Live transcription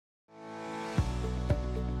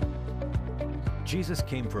Jesus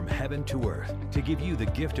came from heaven to earth to give you the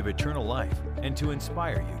gift of eternal life and to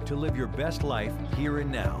inspire you to live your best life here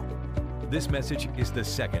and now. This message is the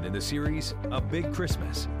second in the series, A Big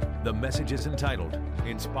Christmas. The message is entitled,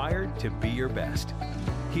 Inspired to Be Your Best.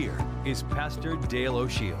 Here is Pastor Dale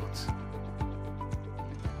O'Shields. Go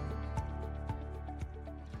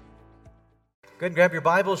ahead and grab your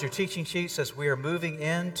Bibles, your teaching sheets, as we are moving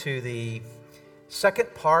into the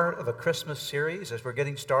second part of a Christmas series. As we're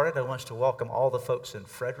getting started, I want us to welcome all the folks in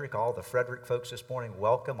Frederick, all the Frederick folks this morning.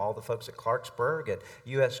 Welcome all the folks at Clarksburg, at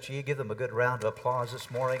USG. Give them a good round of applause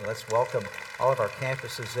this morning. Let's welcome all of our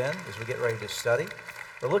campuses in as we get ready to study.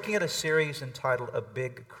 We're looking at a series entitled A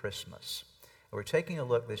Big Christmas. We're taking a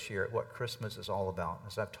look this year at what Christmas is all about.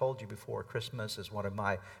 As I've told you before, Christmas is one of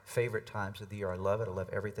my favorite times of the year. I love it. I love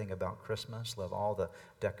everything about Christmas. I love all the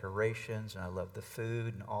decorations, and I love the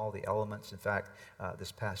food and all the elements. In fact,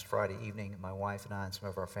 this past Friday evening, my wife and I and some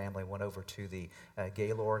of our family went over to the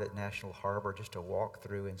Gaylord at National Harbor just to walk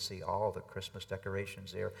through and see all the Christmas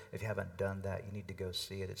decorations there. If you haven't done that, you need to go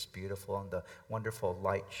see it. It's beautiful, and the wonderful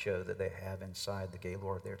light show that they have inside the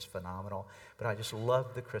Gaylord there, it's phenomenal. But I just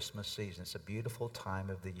love the Christmas season. It's a beautiful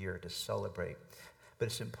time of the year to celebrate. But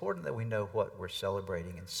it's important that we know what we're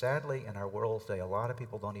celebrating. And sadly, in our world today, a lot of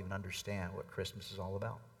people don't even understand what Christmas is all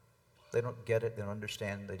about. They don't get it, they don't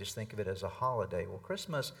understand, they just think of it as a holiday. Well,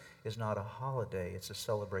 Christmas is not a holiday, it's a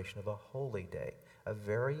celebration of a holy day, a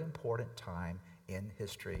very important time in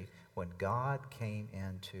history when God came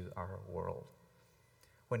into our world.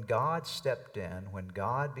 When God stepped in, when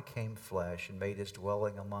God became flesh and made his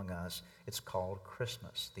dwelling among us, it's called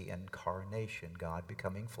Christmas, the incarnation, God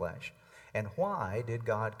becoming flesh. And why did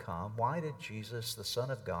God come? Why did Jesus, the Son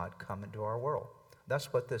of God, come into our world?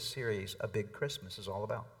 That's what this series, A Big Christmas, is all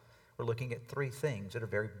about. We're looking at three things that are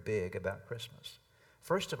very big about Christmas.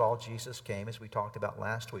 First of all, Jesus came, as we talked about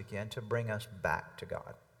last weekend, to bring us back to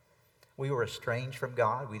God. We were estranged from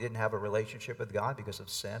God. We didn't have a relationship with God because of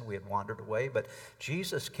sin. We had wandered away. But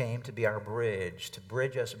Jesus came to be our bridge, to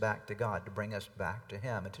bridge us back to God, to bring us back to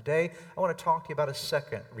him. And today, I want to talk to you about a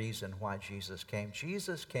second reason why Jesus came.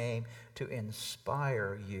 Jesus came to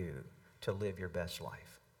inspire you to live your best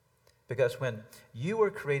life. Because when you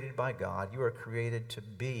were created by God, you were created to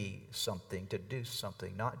be something, to do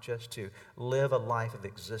something, not just to live a life of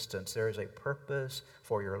existence. There is a purpose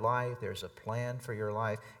for your life. There's a plan for your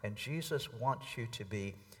life. And Jesus wants you to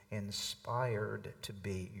be inspired to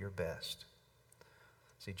be your best.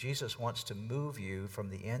 See, Jesus wants to move you from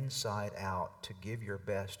the inside out to give your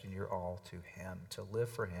best and your all to him, to live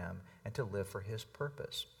for him, and to live for his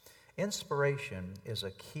purpose. Inspiration is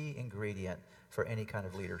a key ingredient for any kind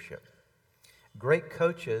of leadership. Great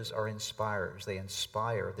coaches are inspirers. They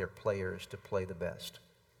inspire their players to play the best.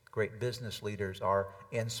 Great business leaders are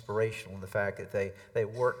inspirational in the fact that they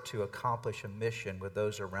work to accomplish a mission with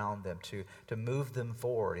those around them, to move them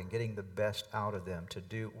forward and getting the best out of them, to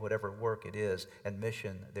do whatever work it is and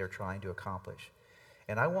mission they're trying to accomplish.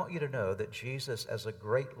 And I want you to know that Jesus, as a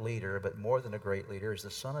great leader, but more than a great leader, is the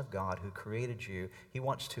Son of God who created you. He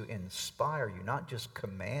wants to inspire you, not just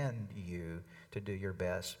command you to do your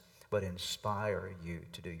best, but inspire you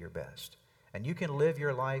to do your best. And you can live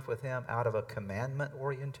your life with him out of a commandment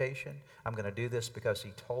orientation. I'm going to do this because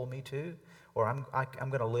he told me to. Or I'm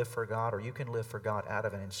going to live for God. Or you can live for God out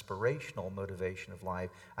of an inspirational motivation of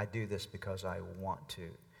life. I do this because I want to.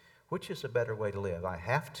 Which is a better way to live? I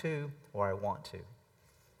have to or I want to?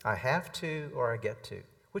 I have to or I get to?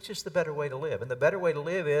 Which is the better way to live? And the better way to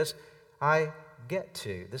live is I get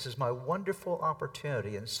to. This is my wonderful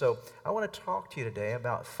opportunity. And so I want to talk to you today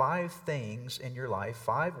about 5 things in your life,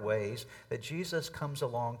 5 ways that Jesus comes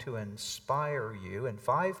along to inspire you, and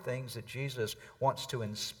 5 things that Jesus wants to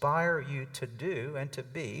inspire you to do and to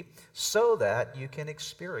be so that you can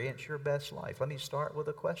experience your best life. Let me start with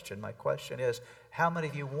a question. My question is, how many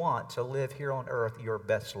of you want to live here on earth your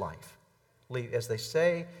best life? As they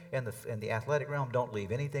say in the athletic realm, don't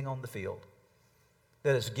leave anything on the field.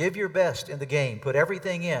 That is, give your best in the game. Put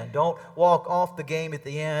everything in. Don't walk off the game at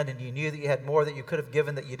the end and you knew that you had more that you could have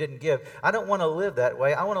given that you didn't give. I don't want to live that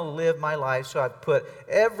way. I want to live my life so I've put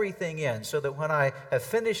everything in so that when I have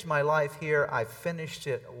finished my life here, I've finished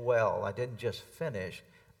it well. I didn't just finish,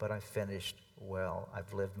 but I finished well.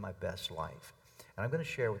 I've lived my best life. And I'm going to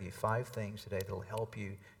share with you 5 things today that will help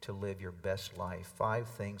you to live your best life. 5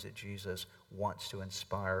 things that Jesus wants to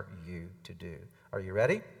inspire you to do. Are you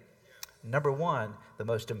ready? Number 1, the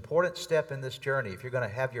most important step in this journey, if you're going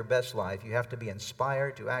to have your best life, you have to be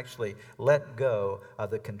inspired to actually let go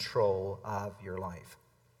of the control of your life.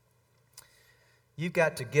 You've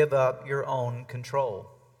got to give up your own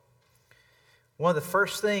control. One of the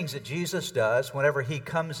first things that Jesus does whenever he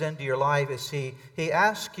comes into your life is he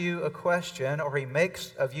asks you a question, or he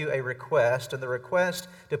makes of you a request. And the request,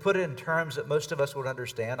 to put it in terms that most of us would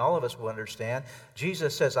understand, all of us will understand,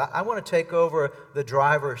 Jesus says, I want to take over the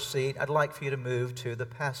driver's seat. I'd like for you to move to the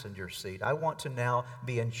passenger seat. I want to now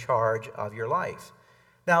be in charge of your life.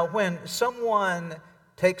 Now, when someone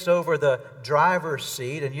takes over the driver's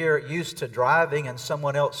seat and you're used to driving and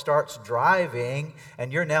someone else starts driving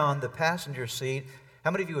and you're now in the passenger seat,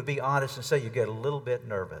 how many of you would be honest and say you get a little bit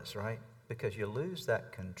nervous, right? Because you lose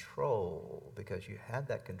that control, because you had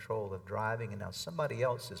that control of driving and now somebody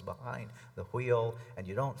else is behind the wheel and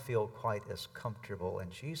you don't feel quite as comfortable.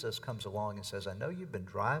 And Jesus comes along and says, I know you've been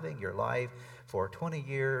driving your life for 20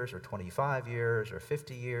 years or 25 years or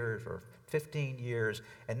 50 years or 15 years,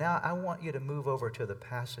 and now I want you to move over to the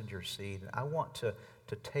passenger seat, and I want to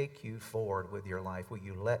take you forward with your life. Will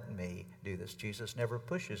you let me do this? Jesus never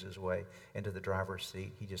pushes his way into the driver's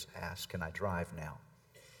seat. He just asks, can I drive now?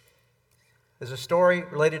 There's a story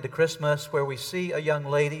related to Christmas where we see a young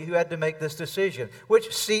lady who had to make this decision.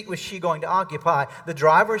 Which seat was she going to occupy? The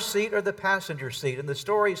driver's seat or the passenger seat? And the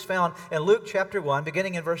story is found in Luke chapter 1,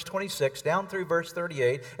 beginning in verse 26, down through verse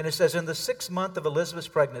 38. And it says, in the 6th month of Elizabeth's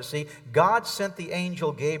pregnancy, God sent the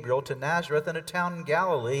angel Gabriel to Nazareth in a town in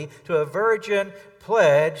Galilee to a virgin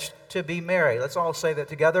pledged to be married. Let's all say that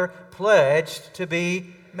together. Pledged to be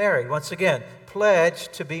married. Once again,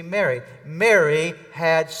 pledged to be married. Mary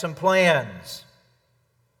had some plans.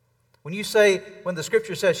 When the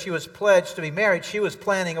scripture says she was pledged to be married, she was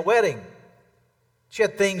planning a wedding. She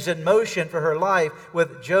had things in motion for her life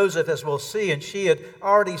with Joseph, as we'll see, and she had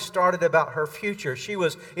already started about her future. She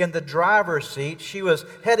was in the driver's seat. She was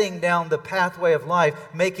heading down the pathway of life,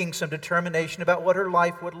 making some determination about what her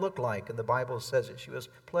life would look like. And the Bible says that she was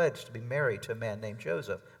pledged to be married to a man named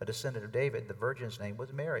Joseph, a descendant of David. The virgin's name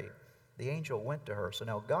was Mary. The angel went to her. So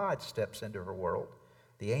now God steps into her world.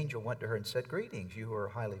 The angel went to her and said, greetings, you who are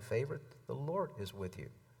highly favored. The Lord is with you.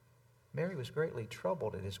 Mary was greatly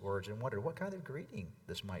troubled at his words and wondered what kind of greeting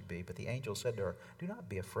this might be. But the angel said to her, do not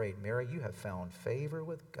be afraid, Mary. You have found favor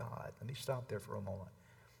with God. Let me stop there for a moment.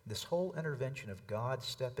 This whole intervention of God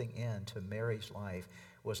stepping into Mary's life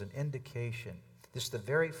was an indication. Just the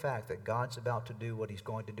very fact that God's about to do what he's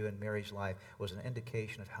going to do in Mary's life was an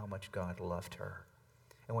indication of how much God loved her.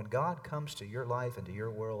 And when God comes to your life and to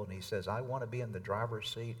your world and he says, I want to be in the driver's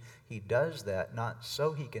seat, he does that not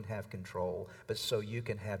so he can have control, but so you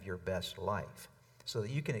can have your best life, so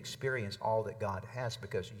that you can experience all that God has,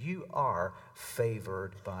 because you are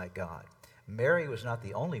favored by God. Mary was not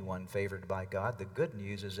the only one favored by God. The good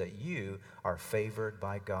news is that you are favored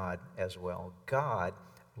by God as well. God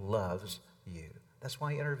loves you. That's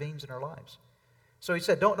why he intervenes in our lives. So he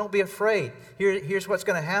said, don't be afraid. Here's what's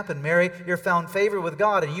going to happen, Mary. You're found favor with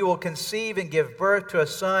God, and you will conceive and give birth to a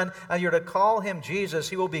son, and you're to call him Jesus.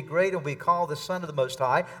 He will be great and will be called the Son of the Most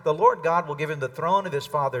High. The Lord God will give him the throne of his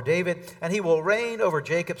father David, and he will reign over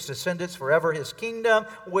Jacob's descendants forever. His kingdom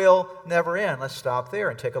will never end. Let's stop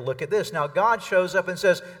there and take a look at this. Now God shows up and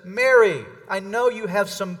says, Mary, I know you have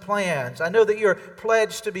some plans. I know that you're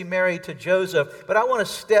pledged to be married to Joseph, but I want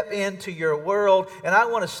to step into your world, and I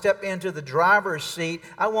want to step into the driver's seat.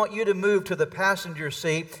 I want you to move to the passenger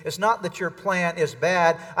seat. It's not that your plan is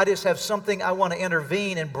bad. I just have something I want to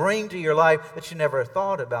intervene and bring to your life that you never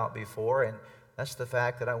thought about before, and that's the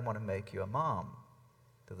fact that I want to make you a mom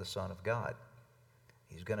to the Son of God.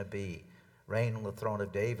 He's going to be reign on the throne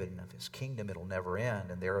of David, and of his kingdom it'll never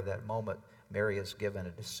end. And there at that moment, Mary is given a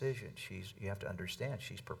decision. You have to understand,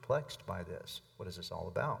 she's perplexed by this. What is this all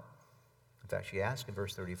about? In fact, she asks in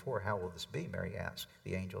verse 34, how will this be? Mary asks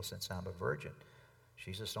the angel, since I'm a virgin.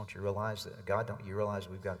 Jesus, don't you realize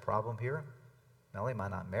we've got a problem here? Not only am I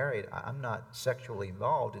not married, I'm not sexually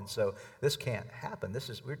involved, and so this can't happen.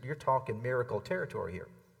 You're talking miracle territory here.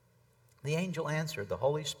 The angel answered, the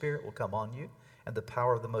Holy Spirit will come on you, and the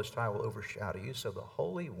power of the Most High will overshadow you, so the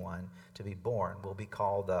Holy One to be born will be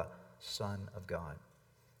called the Son of God.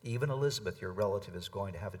 Even Elizabeth, your relative, is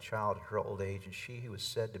going to have a child at her old age, and she who was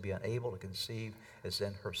said to be unable to conceive is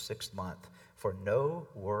in her 6th month. For no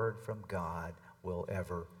word from God will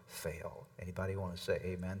ever fail. Anybody want to say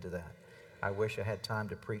amen to that? I wish I had time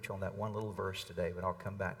to preach on that one little verse today, but I'll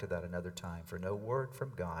come back to that another time. For no word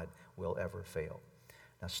from God will ever fail.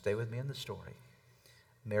 Now stay with me in the story.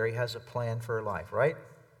 Mary has a plan for her life, right?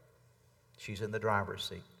 She's in the driver's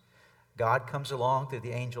seat. God comes along through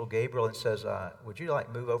the angel Gabriel and says, would you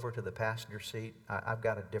like move over to the passenger seat? I've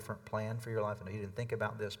got a different plan for your life. I know you didn't think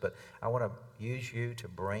about this, but I want to use you to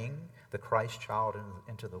bring the Christ child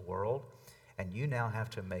into the world. And you now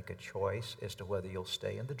have to make a choice as to whether you'll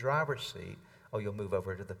stay in the driver's seat Oh, you'll move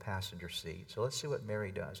over to the passenger seat. So let's see what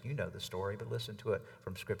Mary does. You know the story, but listen to it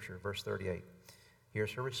from Scripture. Verse 38.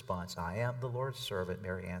 Here's her response. I am the Lord's servant,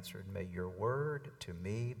 Mary answered. May your word to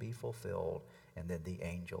me be fulfilled. And then the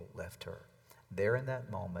angel left her. There in that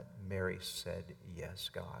moment, Mary said, yes,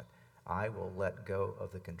 God, I will let go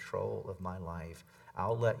of the control of my life.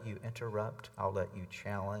 I'll let you interrupt. I'll let you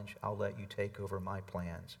challenge. I'll let you take over my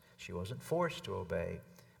plans. She wasn't forced to obey,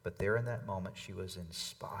 but there in that moment, she was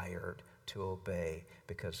inspired to obey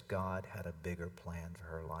because God had a bigger plan for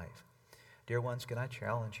her life. Dear ones, can I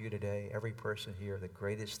challenge you today, every person here, the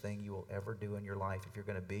greatest thing you will ever do in your life, if you're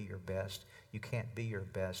going to be your best, you can't be your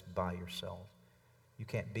best by yourself. You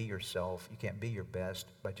can't be yourself. You can't be your best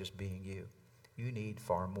by just being you. You need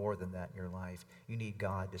far more than that in your life. You need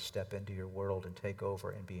God to step into your world and take over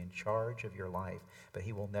and be in charge of your life. But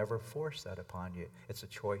He will never force that upon you. It's a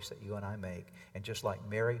choice that you and I make. And just like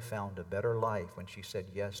Mary found a better life when she said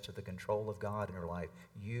yes to the control of God in her life,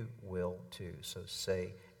 you will too. So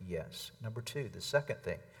say yes. Number two, the second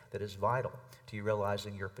thing that is vital to you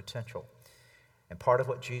realizing your potential. And part of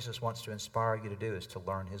what Jesus wants to inspire you to do is to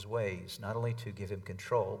learn His ways. Not only to give Him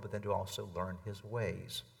control, but then to also learn His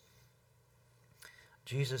ways.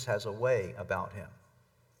 Jesus has a way about Him.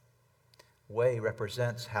 Way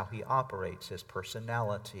represents how He operates, His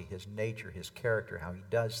personality, His nature, His character, how He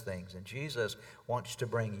does things. And Jesus wants to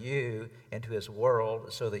bring you into His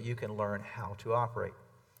world so that you can learn how to operate.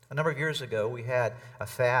 A number of years ago, we had a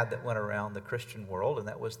fad that went around the Christian world, and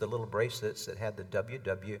that was the little bracelets that had the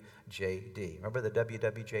WWJD. Remember the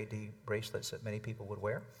WWJD bracelets that many people would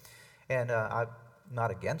wear? And I'm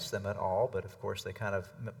not against them at all, but of course they kind of,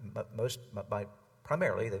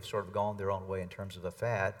 primarily they've sort of gone their own way in terms of a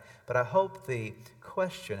fad. But I hope the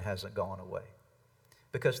question hasn't gone away.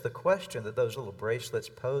 Because the question that those little bracelets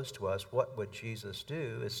pose to us, what would Jesus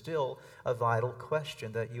do, is still a vital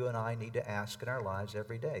question that you and I need to ask in our lives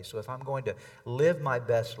every day. So if I'm going to live my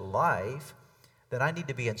best life, then I need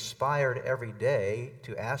to be inspired every day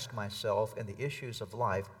to ask myself in the issues of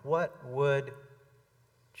life, what would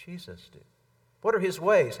Jesus do? What are His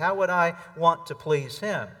ways? How would I want to please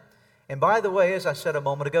Him? And by the way, as I said a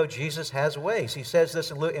moment ago, Jesus has ways. He says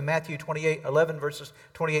this in Matthew 28:11, verses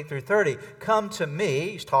 28 through 30. Come to me,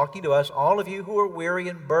 He's talking to us, all of you who are weary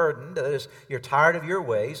and burdened, that is, you're tired of your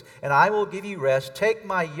ways, and I will give you rest. Take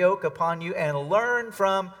my yoke upon you and learn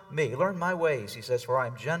from me. Learn my ways. He says, for I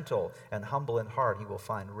am gentle and humble in heart. You will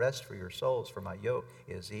find rest for your souls, for my yoke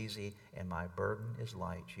is easy and my burden is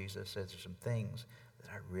light. Jesus says there's some things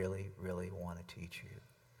that I really, really want to teach you.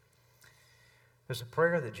 There's a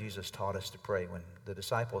prayer that Jesus taught us to pray. When the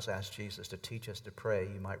disciples asked Jesus to teach us to pray,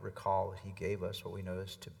 you might recall that He gave us what we know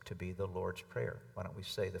is to be the Lord's Prayer. Why don't we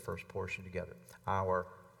say the first portion together? Our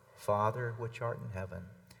Father which art in heaven,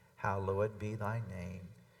 hallowed be thy name.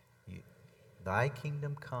 Thy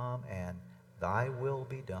kingdom come and thy will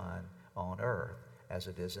be done on earth as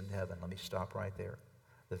it is in heaven. Let me stop right there.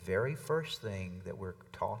 The very first thing that we're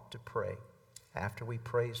taught to pray after we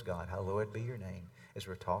praise God, hallowed be your name, is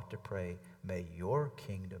we're taught to pray, may your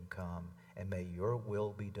kingdom come and may your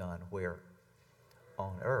will be done where?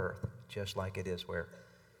 On earth, just like it is where?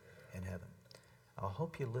 In heaven. I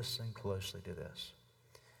hope you listen closely to this.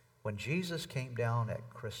 When Jesus came down at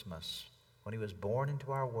Christmas, when He was born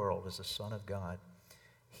into our world as the Son of God,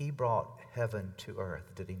 He brought heaven to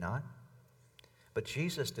earth, did He not? But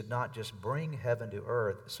Jesus did not just bring heaven to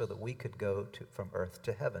earth so that we could go from earth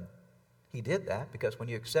to heaven. He did that because when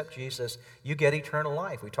you accept Jesus, you get eternal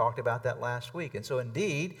life. We talked about that last week. And so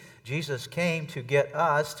indeed, Jesus came to get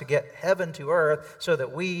us, to get heaven to earth, so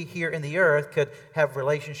that we here in the earth could have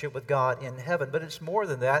relationship with God in heaven. But it's more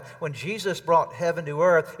than that. When Jesus brought heaven to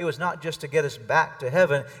earth, it was not just to get us back to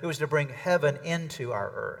heaven. It was to bring heaven into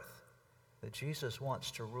our earth. That Jesus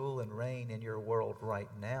wants to rule and reign in your world right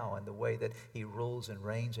now. And the way that He rules and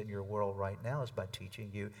reigns in your world right now is by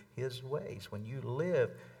teaching you His ways. When you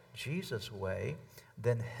live Jesus' way,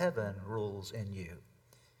 then heaven rules in you.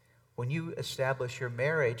 When you establish your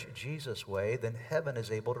marriage Jesus' way, then heaven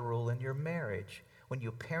is able to rule in your marriage. When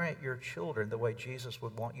you parent your children the way Jesus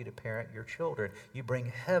would want you to parent your children, you bring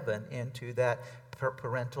heaven into that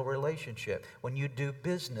parental relationship. When you do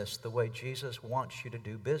business the way Jesus wants you to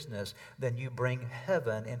do business, then you bring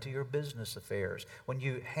heaven into your business affairs. When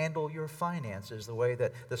you handle your finances the way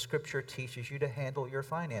that the Scripture teaches you to handle your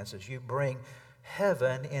finances, you bring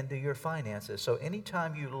heaven into your finances. So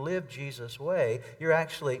anytime you live Jesus' way, you're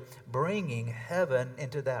actually bringing heaven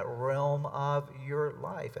into that realm of your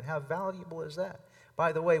life. And how valuable is that?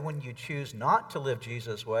 By the way, when you choose not to live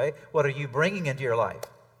Jesus' way, what are you bringing into your life?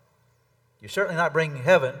 You're certainly not bringing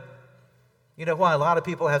heaven. You know why a lot of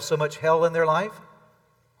people have so much hell in their life?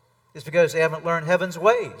 It's because they haven't learned heaven's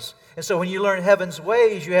ways. And so when you learn heaven's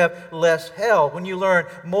ways, you have less hell. When you learn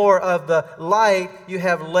more of the light, you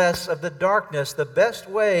have less of the darkness. The best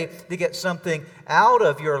way to get something out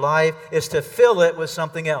of your life is to fill it with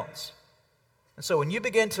something else. And so when you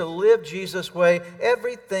begin to live Jesus' way,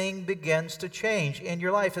 everything begins to change in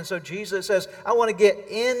your life. And so Jesus says, I want to get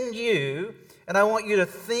in you, and I want you to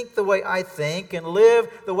think the way I think and live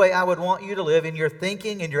the way I would want you to live in your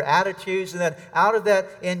thinking, in your attitudes, and then out of that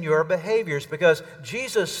in your behaviors. Because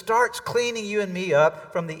Jesus starts cleaning you and me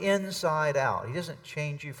up from the inside out. He doesn't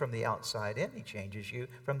change you from the outside in. He changes you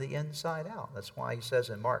from the inside out. That's why he says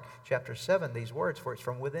in Mark chapter 7 these words, for it's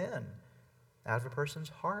from within, out of a person's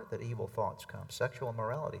heart that evil thoughts come. Sexual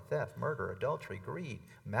immorality, theft, murder, adultery, greed,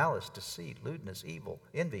 malice, deceit, lewdness, evil,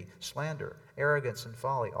 envy, slander, arrogance, and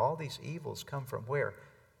folly. All these evils come from where?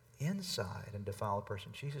 Inside, and defile a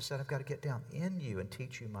person. Jesus said, I've got to get down in you and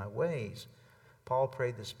teach you my ways. Paul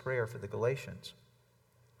prayed this prayer for the Galatians.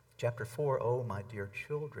 Chapter 4, oh, my dear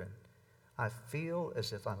children, I feel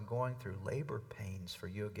as if I'm going through labor pains for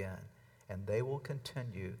you again, and they will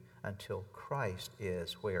continue until Christ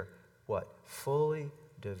is where? What? Fully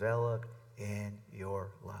developed in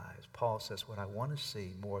your lives. Paul says, what I want to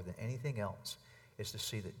see more than anything else is to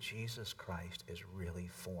see that Jesus Christ is really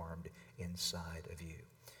formed inside of you.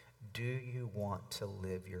 Do you want to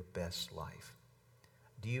live your best life?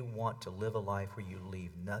 Do you want to live a life where you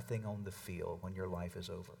leave nothing on the field when your life is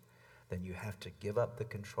over? Then you have to give up the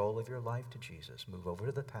control of your life to Jesus, move over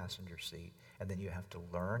to the passenger seat, and then you have to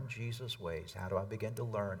learn Jesus' ways. How do I begin to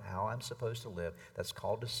learn how I'm supposed to live? That's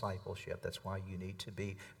called discipleship. That's why you need to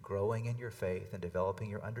be growing in your faith and developing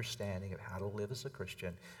your understanding of how to live as a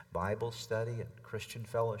Christian. Bible study and Christian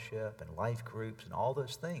fellowship and life groups and all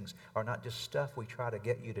those things are not just stuff we try to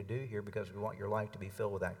get you to do here because we want your life to be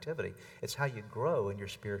filled with activity. It's how you grow in your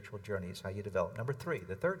spiritual journey. It's how you develop. Number 3,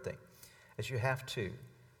 the third thing is you have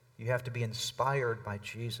to be inspired by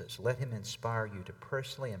Jesus. Let him inspire you to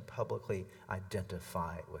personally and publicly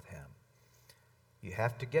identify with him. You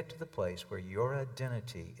have to get to the place where your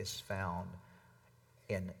identity is found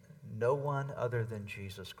in no one other than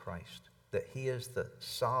Jesus Christ, that he is the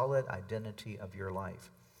solid identity of your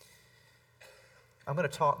life. I'm going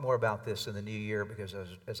to talk more about this in the new year because,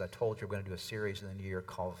 as I told you, we're going to do a series in the new year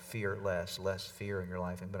called Fear Less, Less Fear in Your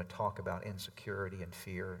Life. I'm going to talk about insecurity and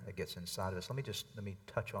fear that gets inside of us. Let me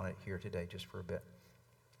touch on it here today just for a bit.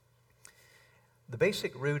 The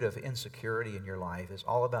basic root of insecurity in your life is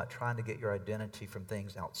all about trying to get your identity from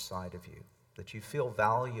things outside of you, that you feel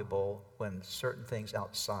valuable when certain things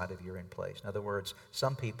outside of you are in place. In other words,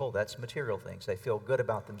 some people, that's material things. They feel good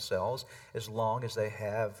about themselves as long as they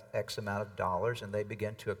have X amount of dollars, and they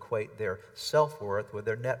begin to equate their self-worth with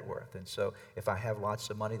their net worth. And so if I have lots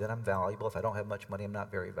of money, then I'm valuable. If I don't have much money, I'm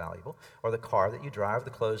not very valuable. Or the car that you drive,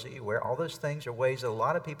 the clothes that you wear, all those things are ways that a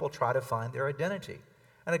lot of people try to find their identity.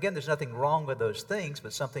 And again, there's nothing wrong with those things,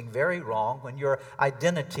 but something very wrong when your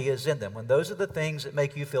identity is in them, when those are the things that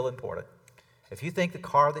make you feel important. If you think the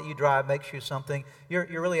car that you drive makes you something, you're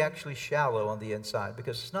really actually shallow on the inside,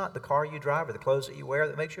 because it's not the car you drive or the clothes that you wear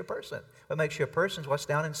that makes you a person. What makes you a person is what's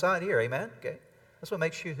down inside here, amen? Okay. That's what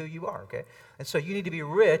makes you who you are, okay? And so you need to be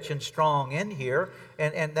rich and strong in here,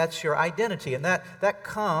 and that's your identity. And that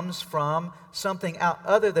comes from something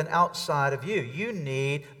other than outside of you. You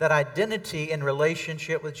need that identity in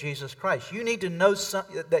relationship with Jesus Christ. You need to know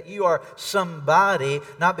that you are somebody,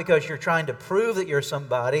 not because you're trying to prove that you're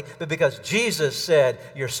somebody, but because Jesus said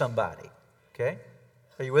you're somebody, okay?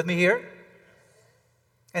 Are you with me here?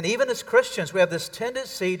 And even as Christians, we have this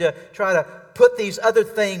tendency to try to put these other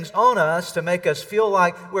things on us to make us feel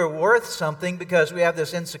like we're worth something because we have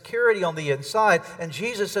this insecurity on the inside. And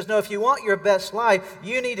Jesus says, no, if you want your best life,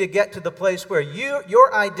 you need to get to the place where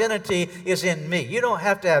your identity is in me. You don't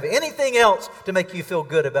have to have anything else to make you feel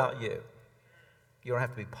good about you. You don't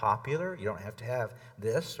have to be popular. You don't have to have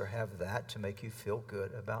this or have that to make you feel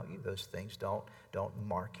good about you. Those things don't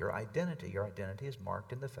mark your identity. Your identity is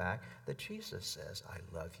marked in the fact that Jesus says, I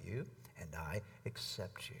love you and I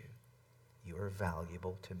accept you. You are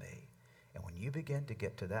valuable to me. And when you begin to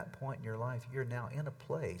get to that point in your life, you're now in a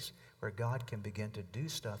place where God can begin to do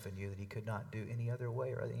stuff in you that he could not do any other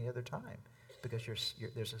way or any other time, because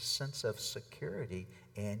there's a sense of security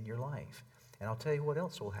in your life. And I'll tell you what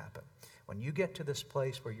else will happen. When you get to this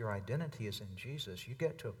place where your identity is in Jesus, you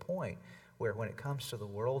get to a point where when it comes to the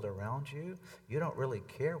world around you, you don't really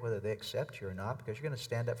care whether they accept you or not, because you're going to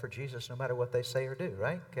stand up for Jesus no matter what they say or do,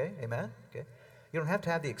 right? Okay, amen? Okay. You don't have to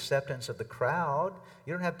have the acceptance of the crowd.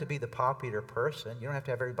 You don't have to be the popular person. You don't have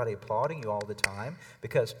to have everybody applauding you all the time,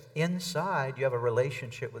 because inside you have a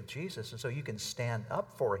relationship with Jesus, and so you can stand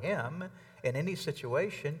up for him in any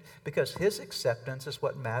situation because His acceptance is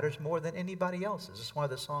what matters more than anybody else's. That's why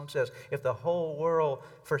the song says, if the whole world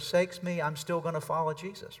forsakes me, I'm still going to follow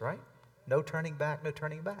Jesus, right? No turning back, no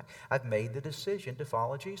turning back. I've made the decision to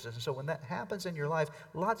follow Jesus. And so when that happens in your life,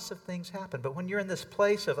 lots of things happen. But when you're in this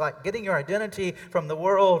place of like getting your identity from the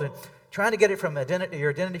world and trying to get it from your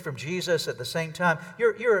identity from Jesus at the same time,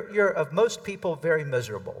 you're of most people very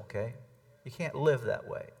miserable, okay? You can't live that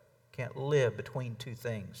way. You can't live between two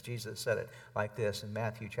things. Jesus said it like this in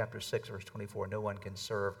Matthew chapter 6, verse 24. No one can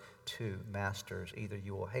serve two masters. Either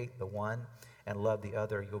you will hate the one and love the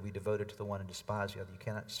other, you'll be devoted to the one and despise the other. You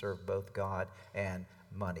cannot serve both God and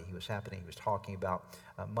money. He was talking about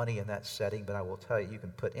money in that setting, but I will tell you, you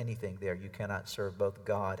can put anything there. You cannot serve both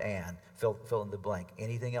God and, fill in the blank.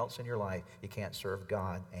 Anything else in your life, you can't serve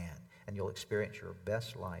God and you'll experience your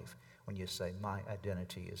best life when you say, my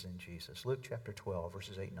identity is in Jesus. Luke chapter 12,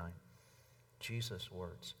 verses 8 and 9. Jesus'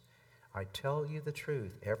 words. I tell you the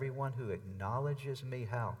truth, everyone who acknowledges me,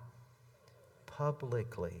 how?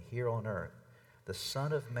 Publicly here on earth, the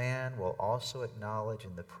Son of Man will also acknowledge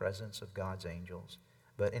in the presence of God's angels.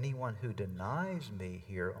 But anyone who denies me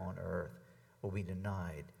here on earth will be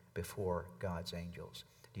denied before God's angels.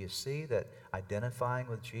 Do you see that identifying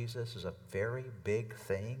with Jesus is a very big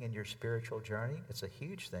thing in your spiritual journey? It's a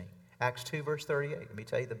huge thing. Acts 2, verse 38. Let me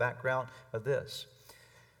tell you the background of this.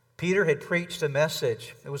 Peter had preached a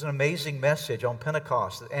message. It was an amazing message on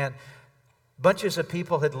Pentecost. And bunches of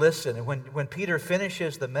people had listened. And when Peter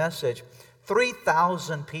finishes the message,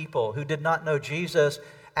 3,000 people who did not know Jesus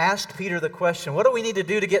asked Peter the question, what do we need to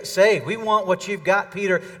do to get saved? We want what you've got,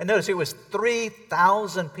 Peter. And notice it was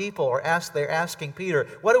 3,000 people they're asking Peter,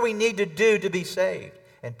 what do we need to do to be saved?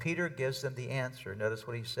 And Peter gives them the answer. Notice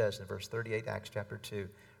what he says in verse 38, Acts chapter 2.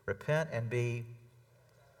 Repent and be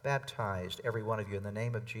baptized, every one of you, in the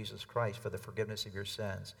name of Jesus Christ for the forgiveness of your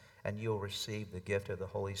sins, and you'll receive the gift of the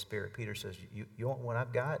Holy Spirit. Peter says, you want what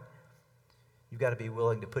I've got? You've got to be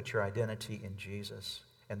willing to put your identity in Jesus.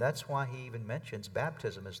 And that's why he even mentions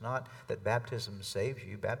baptism. It's not that baptism saves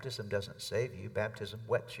you. Baptism doesn't save you. Baptism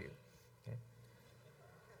wets you. Okay?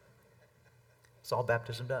 That's all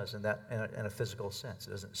baptism does in a physical sense.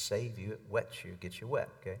 It doesn't save you. It wets you, gets you wet.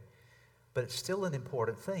 Okay? But it's still an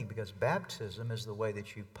important thing because baptism is the way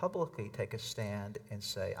that you publicly take a stand and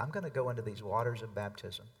say, I'm going to go into these waters of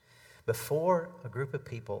baptism before a group of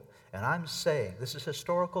people, and I'm saying, this is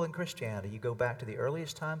historical in Christianity. You go back to the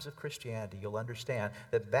earliest times of Christianity, you'll understand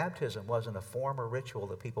that baptism wasn't a form or ritual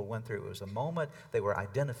that people went through. It was a moment they were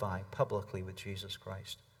identifying publicly with Jesus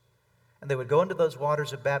Christ. And they would go into those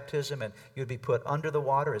waters of baptism, and you'd be put under the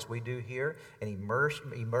water, as we do here, and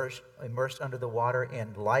immersed under the water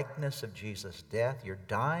in likeness of Jesus' death. You're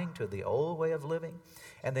dying to the old way of living,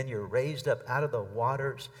 and then you're raised up out of the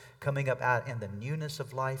waters, coming up out in the newness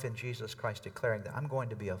of life in Jesus Christ, declaring that I'm going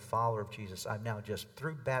to be a follower of Jesus. I've now just,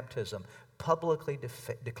 through baptism, publicly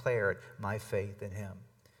declared my faith in Him.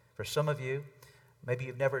 For some of you, maybe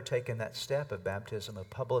you've never taken that step of baptism, of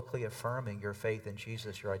publicly affirming your faith in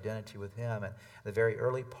Jesus, your identity with Him. And the very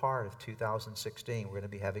early part of 2016, we're going to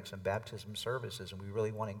be having some baptism services, and we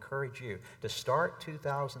really want to encourage you to start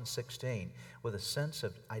 2016 with a sense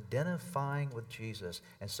of identifying with Jesus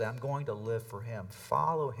and say, I'm going to live for Him,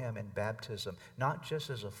 follow Him in baptism, not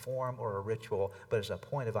just as a form or a ritual, but as a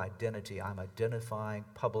point of identity. I'm identifying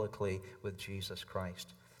publicly with Jesus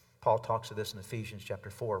Christ. Paul talks of this in Ephesians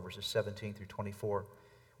chapter 4, verses 17 through 24.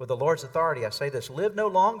 With the Lord's authority, I say this, live no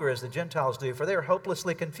longer as the Gentiles do, for they are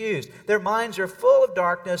hopelessly confused. Their minds are full of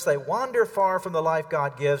darkness. They wander far from the life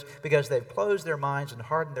God gives because they've closed their minds and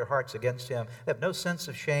hardened their hearts against Him. They have no sense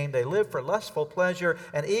of shame. They live for lustful pleasure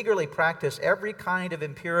and eagerly practice every kind of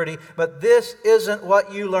impurity. But this isn't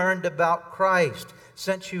what you learned about Christ.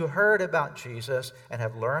 Since you heard about Jesus and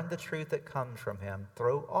have learned the truth that comes from Him,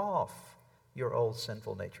 throw off your old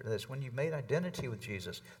sinful nature. That is, when you've made identity with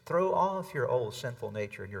Jesus, throw off your old sinful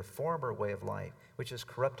nature and your former way of life, which is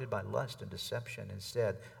corrupted by lust and deception.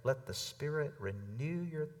 Instead, let the Spirit renew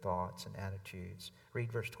your thoughts and attitudes.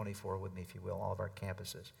 Read verse 24 with me, if you will, all of our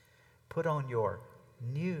campuses. Put on your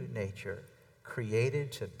new nature,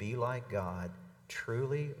 created to be like God,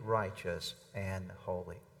 truly righteous and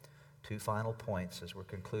holy. Two final points as we're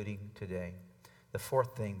concluding today. The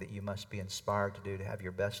fourth thing that you must be inspired to do to have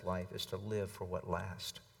your best life is to live for what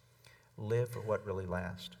lasts. Live for what really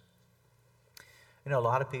lasts. You know, a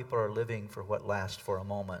lot of people are living for what lasts for a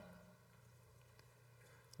moment.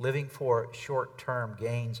 Living for short-term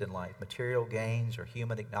gains in life, material gains or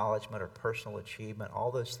human acknowledgement or personal achievement,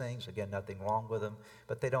 all those things, again, nothing wrong with them,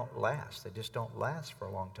 but they don't last. They just don't last for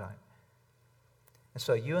a long time. And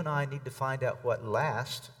so you and I need to find out what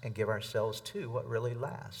lasts and give ourselves to what really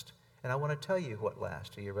lasts. And I want to tell you what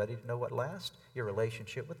lasts. Are you ready to know what lasts? Your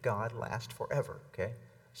relationship with God lasts forever, okay?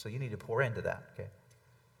 So you need to pour into that, okay?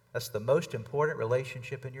 That's the most important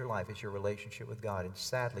relationship in your life, is your relationship with God. And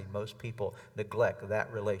sadly, most people neglect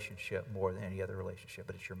that relationship more than any other relationship,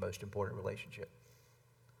 but it's your most important relationship.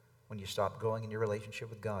 When you stop growing in your relationship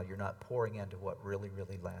with God, you're not pouring into what really,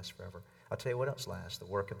 really lasts forever. I'll tell you what else lasts. The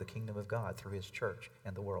work of the kingdom of God through His church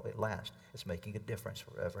and the world. It lasts. It's making a difference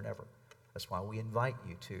forever and ever. That's why we invite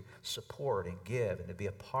you to support and give and to be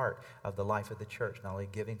a part of the life of the church. Not only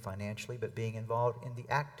giving financially, but being involved in the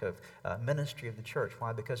active ministry of the church.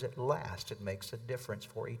 Why? Because it lasts. It makes a difference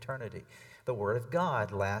for eternity. The Word of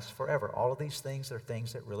God lasts forever. All of these things are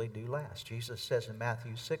things that really do last. Jesus says in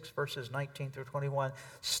Matthew 6, verses 19 through 21,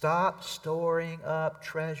 stop storing up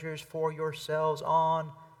treasures for yourselves on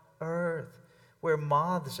earth, where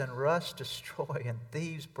moths and rust destroy and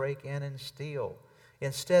thieves break in and steal.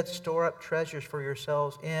 Instead, store up treasures for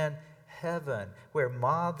yourselves in heaven, where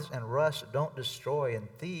moths and rust don't destroy and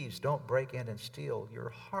thieves don't break in and steal. Your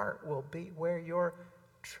heart will be where your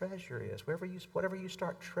treasure is. Whatever you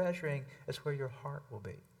start treasuring is where your heart will be.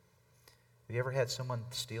 Have you ever had someone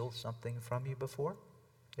steal something from you before?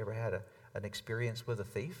 You ever had an experience with a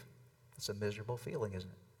thief? It's a miserable feeling, isn't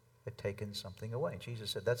it? They've taken something away. Jesus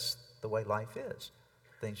said that's the way life is.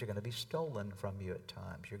 Things are going to be stolen from you at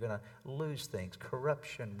times. You're going to lose things.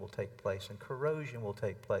 Corruption will take place, and corrosion will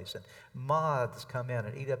take place, and moths come in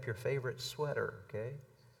and eat up your favorite sweater, okay?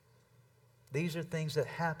 These are things that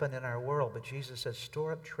happen in our world, but Jesus says,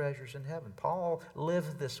 store up treasures in heaven. Paul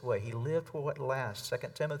lived this way. He lived for what lasts. 2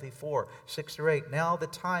 Timothy 4, 6 through 8. Now the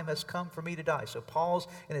time has come for me to die. So Paul's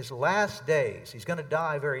in his last days. He's going to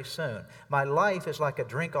die very soon. My life is like a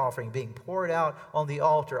drink offering being poured out on the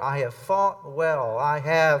altar. I have fought well. I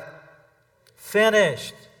have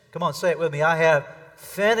finished. Come on, say it with me. I have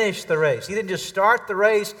finished the race. He didn't just start the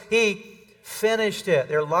race. He finished it.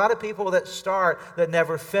 There are a lot of people that start that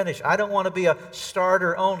never finish. I don't want to be a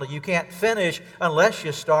starter only. You can't finish unless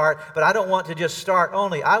you start, but I don't want to just start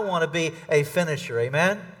only. I want to be a finisher.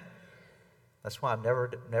 Amen? That's why I've never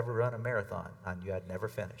run a marathon. I knew I'd never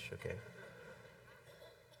finish, okay?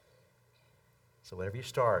 So whatever you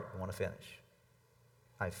start, you want to finish.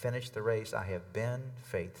 I finished the race. I have been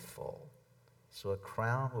faithful. So a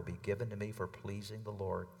crown will be given to me for pleasing the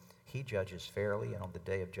Lord. He judges fairly, and on the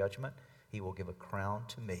day of judgment, He will give a crown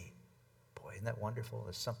to me. Boy, isn't that wonderful?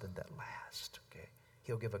 It's something that lasts, okay?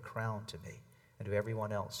 He'll give a crown to me and to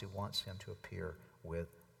everyone else who wants Him to appear with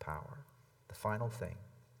power. The final thing,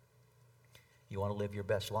 you want to live your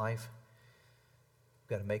best life?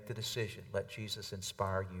 You've got to make the decision. Let Jesus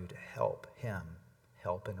inspire you to help Him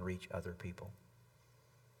help and reach other people.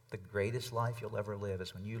 The greatest life you'll ever live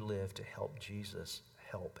is when you live to help Jesus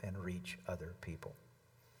help and reach other people.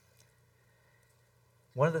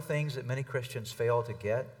 One of the things that many Christians fail to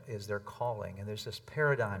get is their calling. And there's this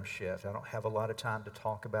paradigm shift. I don't have a lot of time to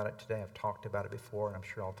talk about it today. I've talked about it before, and I'm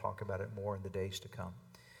sure I'll talk about it more in the days to come.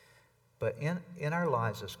 But in our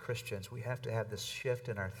lives as Christians, we have to have this shift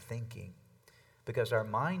in our thinking. Because our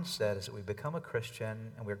mindset is that we become a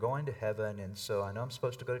Christian, and we're going to heaven, and so I know I'm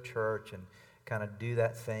supposed to go to church and kind of do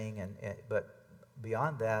that thing. But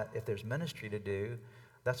beyond that, if there's ministry to do,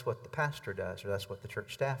 that's what the pastor does, or that's what the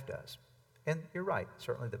church staff does. And you're right.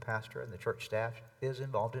 Certainly the pastor and the church staff is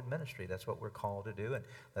involved in ministry. That's what we're called to do, and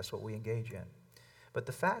that's what we engage in. But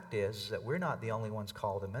the fact is that we're not the only ones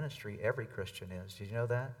called to ministry. Every Christian is. Did you know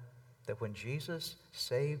that? That when Jesus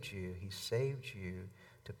saved you, He saved you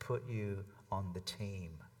to put you on the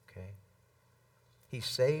team, okay? He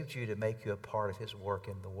saved you to make you a part of His work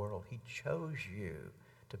in the world. He chose you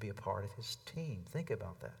to be a part of His team. Think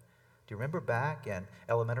about that. Do you remember back in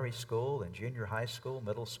elementary school and junior high school,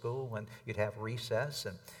 middle school, when you'd have recess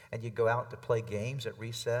and you'd go out to play games at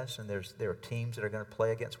recess, and there are teams that are going to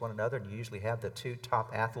play against one another, and you usually have the two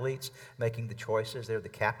top athletes making the choices. They're the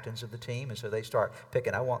captains of the team, and so they start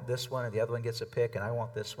picking, I want this one, and the other one gets a pick, and I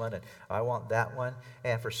want this one, and I want that one.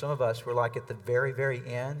 And for some of us, we're like at the very, very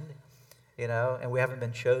end, you know, and we haven't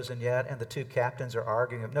been chosen yet, and the two captains are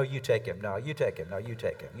arguing, no, you take him, no, you take him, no, you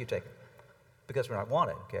take him, you take him, because we're not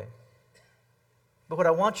wanted, okay? But what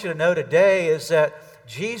I want you to know today is that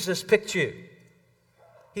Jesus picked you.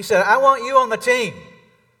 He said, I want you on the team.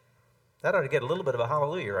 That ought to get a little bit of a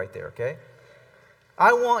hallelujah right there, okay?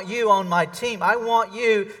 I want you on my team. I want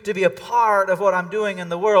you to be a part of what I'm doing in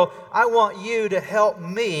the world. I want you to help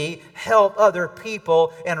me help other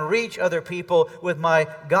people and reach other people with my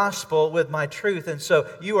gospel, with my truth. And so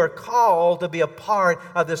you are called to be a part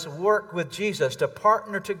of this work with Jesus, to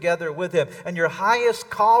partner together with Him. And your highest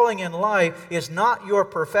calling in life is not your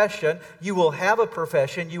profession. You will have a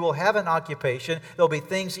profession. You will have an occupation. There'll be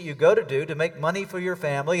things that you go to do to make money for your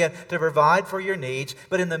family and to provide for your needs.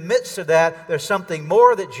 But in the midst of that, there's something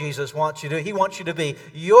more that Jesus wants you to do. He wants you to be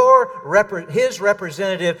His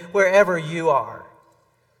representative wherever you are.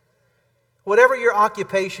 Whatever your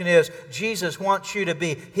occupation is, Jesus wants you to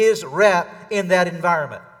be His rep in that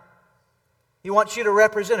environment. He wants you to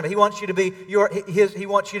represent Him. He wants you to be He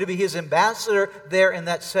wants you to be His ambassador there in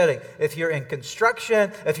that setting. If you're in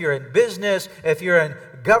construction, if you're in business, if you're in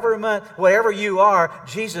government, wherever you are,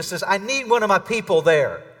 Jesus says, I need one of my people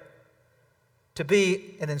there to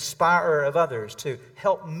be an inspirer of others, to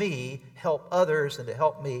help me help others, and to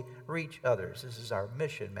help me reach others. This is our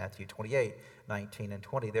mission, Matthew 28, 19 and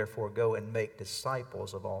 20. Therefore, go and make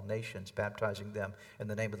disciples of all nations, baptizing them in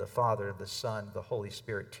the name of the Father, of the Son, of the Holy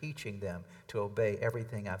Spirit, teaching them to obey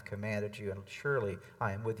everything I've commanded you. And surely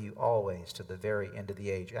I am with you always to the very end of the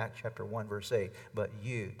age. Acts chapter 1, verse 8. But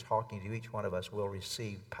you, talking to each one of us, will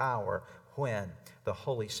receive power when the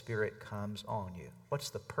Holy Spirit comes on you.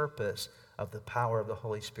 What's the purpose of the power of the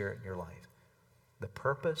Holy Spirit in your life? The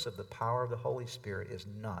purpose of the power of the Holy Spirit is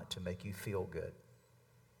not to make you feel good.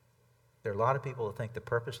 There are a lot of people that think the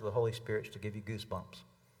purpose of the Holy Spirit is to give you goosebumps,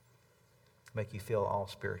 make you feel all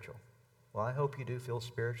spiritual. Well, I hope you do feel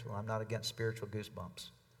spiritual. I'm not against spiritual goosebumps.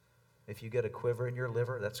 If you get a quiver in your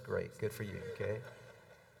liver, that's great. Good for you, okay?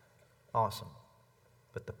 Awesome.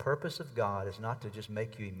 But the purpose of God is not to just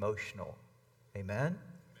make you emotional. Amen?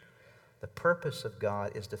 The purpose of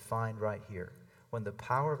God is defined right here. When the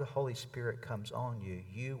power of the Holy Spirit comes on you,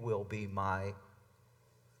 you will be my...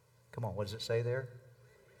 Come on, what does it say there?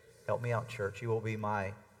 Help me out, church. You will be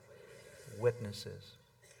my witnesses.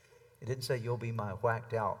 It didn't say you'll be my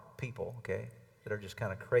whacked out people, okay, that are just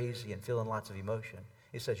kind of crazy and feeling lots of emotion.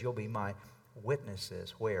 It says you'll be my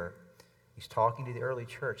witnesses. Where? He's talking to the early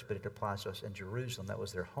church, but it applies to us in Jerusalem. That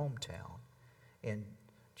was their hometown. In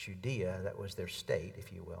Judea, that was their state,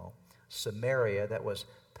 if you will. Samaria, that was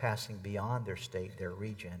passing beyond their state, their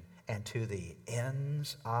region, and to the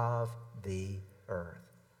ends of the earth.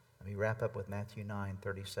 Let me wrap up with Matthew 9,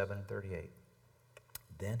 37 and 38.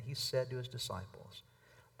 Then he said to his disciples,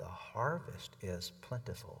 the harvest is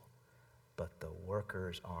plentiful, but the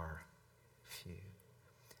workers are few.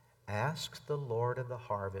 Ask the Lord of the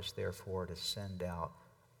harvest, therefore, to send out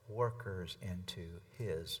workers into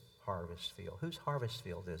His harvest field. Whose harvest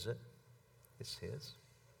field is it? It's His.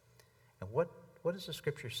 And what does the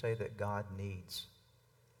Scripture say that God needs?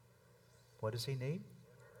 What does He need?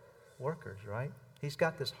 Workers, right? He's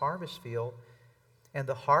got this harvest field, and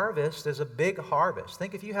the harvest is a big harvest.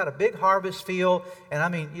 Think if you had a big harvest field, and I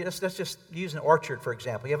mean, let's just use an orchard, for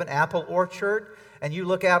example. You have an apple orchard, and you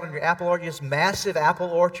look out on your apple orchard, this massive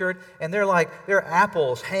apple orchard, and there are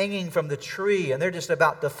apples hanging from the tree, and they're just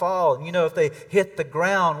about to fall. And you know, if they hit the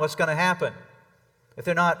ground, what's going to happen? If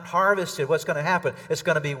they're not harvested, what's going to happen? It's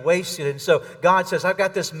going to be wasted. And so God says, I've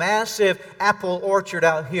got this massive apple orchard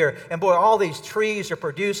out here. And boy, all these trees are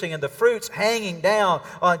producing and the fruit's hanging down,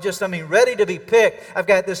 ready to be picked. I've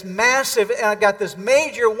got this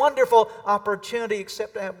major, wonderful opportunity,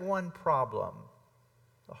 except I have one problem.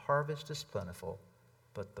 The harvest is plentiful,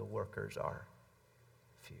 but the workers are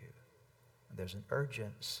few. And there's an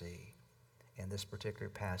urgency in this particular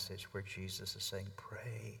passage where Jesus is saying,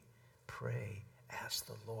 pray, pray. Ask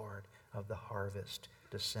the Lord of the harvest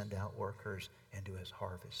to send out workers into His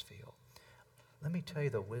harvest field. Let me tell you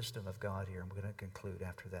the wisdom of God here. I'm going to conclude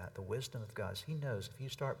after that. The wisdom of God is He knows if you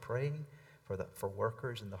start praying for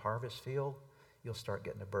workers in the harvest field, you'll start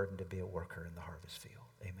getting a burden to be a worker in the harvest field.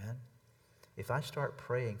 Amen? If I start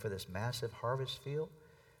praying for this massive harvest field,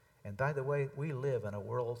 and by the way, we live in a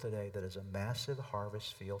world today that is a massive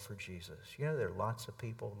harvest field for Jesus. You know, there are lots of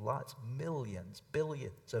people, millions,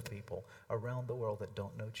 billions of people around the world that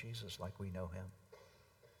don't know Jesus like we know Him.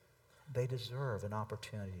 They deserve an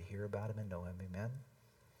opportunity to hear about Him and know Him. Amen?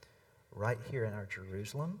 Right here in our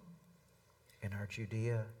Jerusalem, in our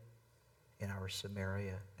Judea, in our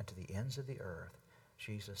Samaria, and to the ends of the earth,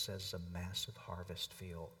 Jesus says it's a massive harvest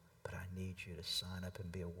field. But I need you to sign up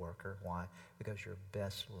and be a worker. Why? Because your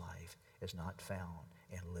best life is not found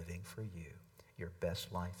in living for you. Your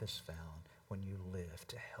best life is found when you live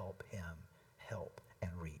to help Him help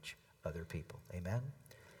and reach other people. Amen?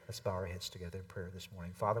 Let's bow our heads together in prayer this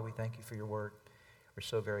morning. Father, we thank You for Your word. We're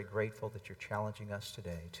so very grateful that You're challenging us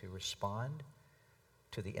today to respond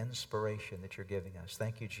to the inspiration that you're giving us.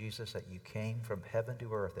 Thank you, Jesus, that you came from heaven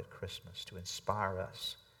to earth at Christmas to inspire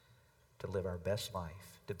us to live our best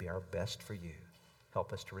life, to be our best for you.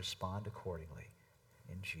 Help us to respond accordingly.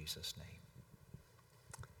 In Jesus' name.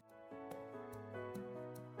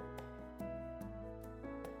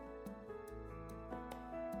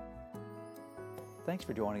 Thanks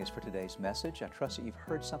for joining us for today's message. I trust that you've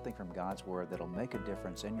heard something from God's Word that'll make a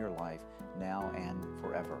difference in your life now and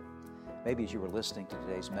forever. Maybe as you were listening to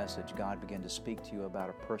today's message, God began to speak to you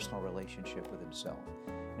about a personal relationship with Himself.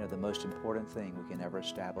 You know, the most important thing we can ever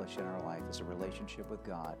establish in our life is a relationship with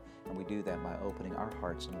God, and we do that by opening our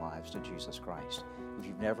hearts and lives to Jesus Christ. If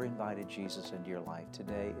you've never invited Jesus into your life,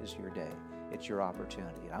 today is your day. It's your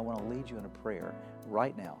opportunity. And I want to lead you in a prayer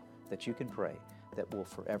right now that you can pray that will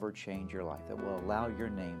forever change your life, that will allow your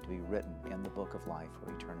name to be written in the book of life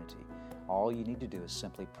for eternity. All you need to do is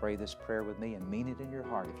simply pray this prayer with me and mean it in your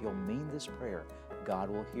heart. If you'll mean this prayer, God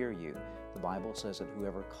will hear you. The Bible says that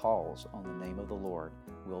whoever calls on the name of the Lord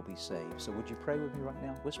will be saved. So would you pray with me right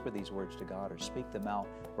now? Whisper these words to God or speak them out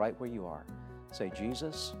right where you are. Say,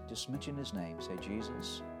 Jesus, just mention His name. Say,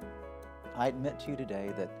 Jesus, I admit to you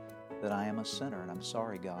today that I am a sinner, and I'm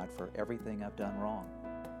sorry, God, for everything I've done wrong.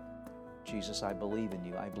 Jesus, I believe in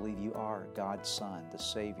you. I believe you are God's Son, the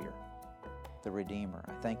Savior, the Redeemer.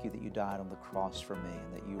 I thank you that you died on the cross for me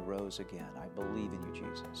and that you rose again. I believe in you,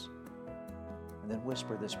 Jesus. And then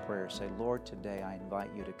whisper this prayer. Say, Lord, today I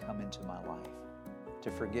invite you to come into my life,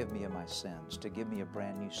 to forgive me of my sins, to give me a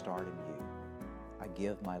brand new start in you. I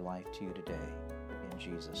give my life to you today in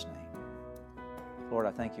Jesus' name. Lord,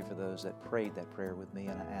 I thank you for those that prayed that prayer with me,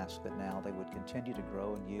 and I ask that now they would continue to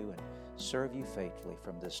grow in you and serve you faithfully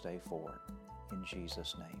from this day forward. In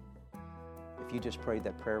Jesus' name. If you just prayed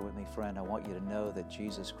that prayer with me, friend, I want you to know that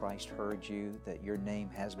Jesus Christ heard you, that your name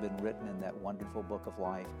has been written in that wonderful book of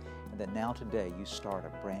life, and that now today you start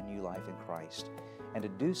a brand new life in Christ. And to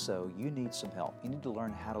do so, you need some help. You need to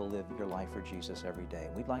learn how to live your life for Jesus every day.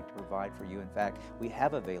 And we'd like to provide for you. In fact, we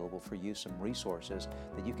have available for you some resources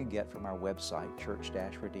that you can get from our website,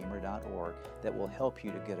 church-redeemer.org, that will help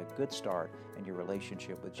you to get a good start in your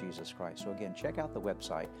relationship with Jesus Christ. So again, check out the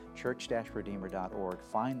website, church-redeemer.org.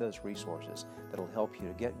 Find those resources that will help you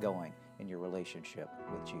to get going in your relationship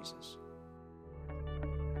with Jesus.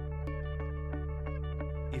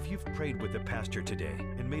 If you've prayed with the pastor today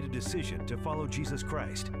and made a decision to follow Jesus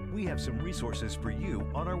Christ, we have some resources for you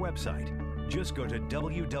on our website. Just go to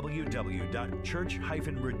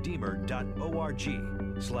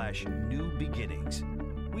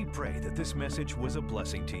www.church-redeemer.org/newbeginnings. We pray that this message was a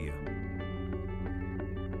blessing to you.